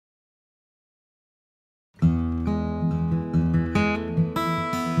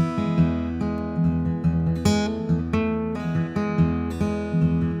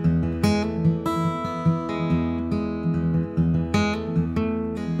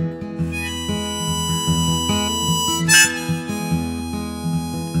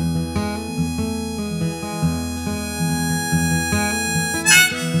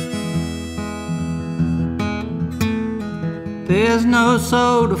There's no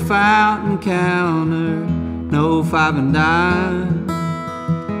soda fountain counter, no 5 and dime.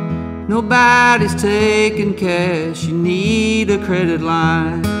 Nobody's taking cash, you need a credit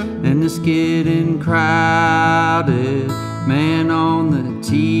line. And it's getting crowded, man on the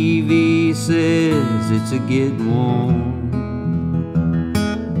TV says it's a getting warm.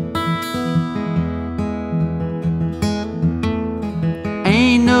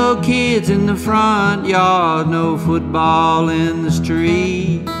 Ain't no kids in the front yard, no football in the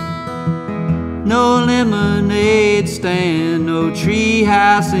street, no lemonade stand, no tree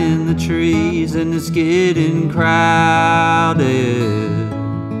house in the trees. And it's getting crowded,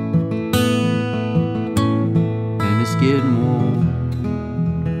 and it's getting warm.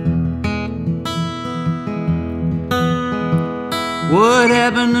 What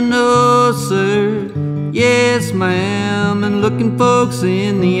happened to no sir, yes ma'am, and looking folks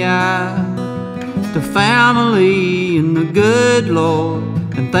in the eye, the family and the good Lord,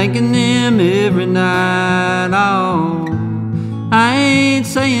 and thanking them every night. Oh, I ain't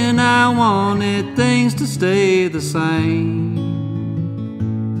saying I wanted things to stay the same,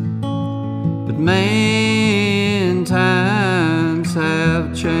 but man, times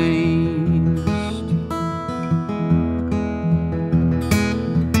have changed.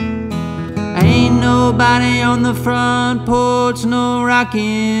 Ain't nobody on the front porch, no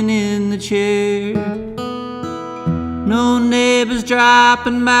rocking in the chair, no neighbors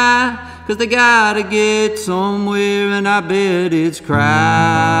dropping by, 'cause they gotta get somewhere. And I bet it's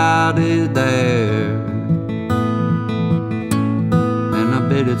crowded there, and I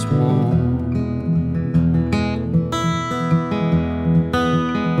bet it's warm.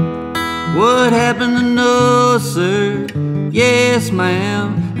 What happened to no sir, yes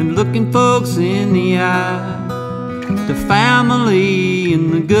ma'am, and looking folks in the eye, the family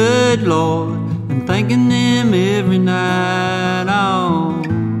and the good Lord, and thanking them every night. Oh,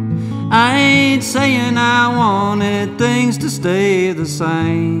 I ain't saying I wanted things to stay the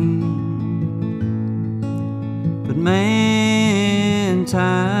same, but man,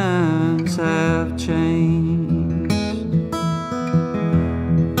 times have changed.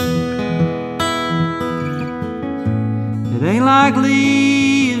 It ain't like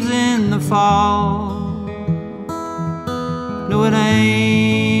leaves in the fall, no, it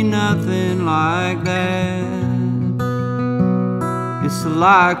ain't nothing like that. It's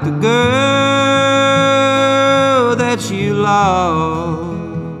like the girl that you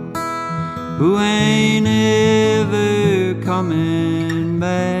lost, who ain't ever coming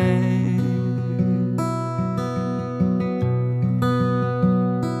back.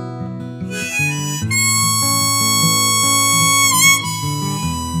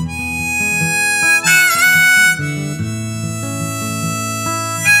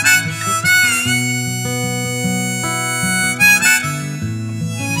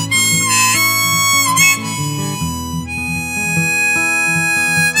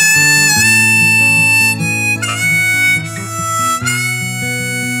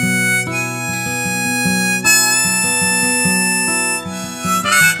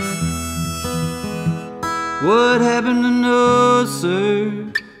 What happened to no sir,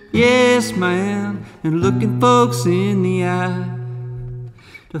 yes ma'am, and looking folks in the eye,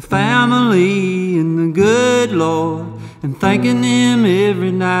 the family and the good Lord, and thanking Him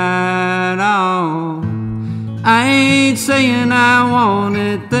every night. Oh, I ain't saying I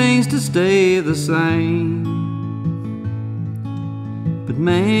wanted things to stay the same, but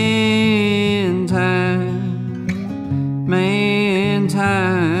man, time, man,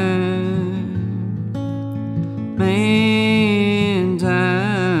 time, man.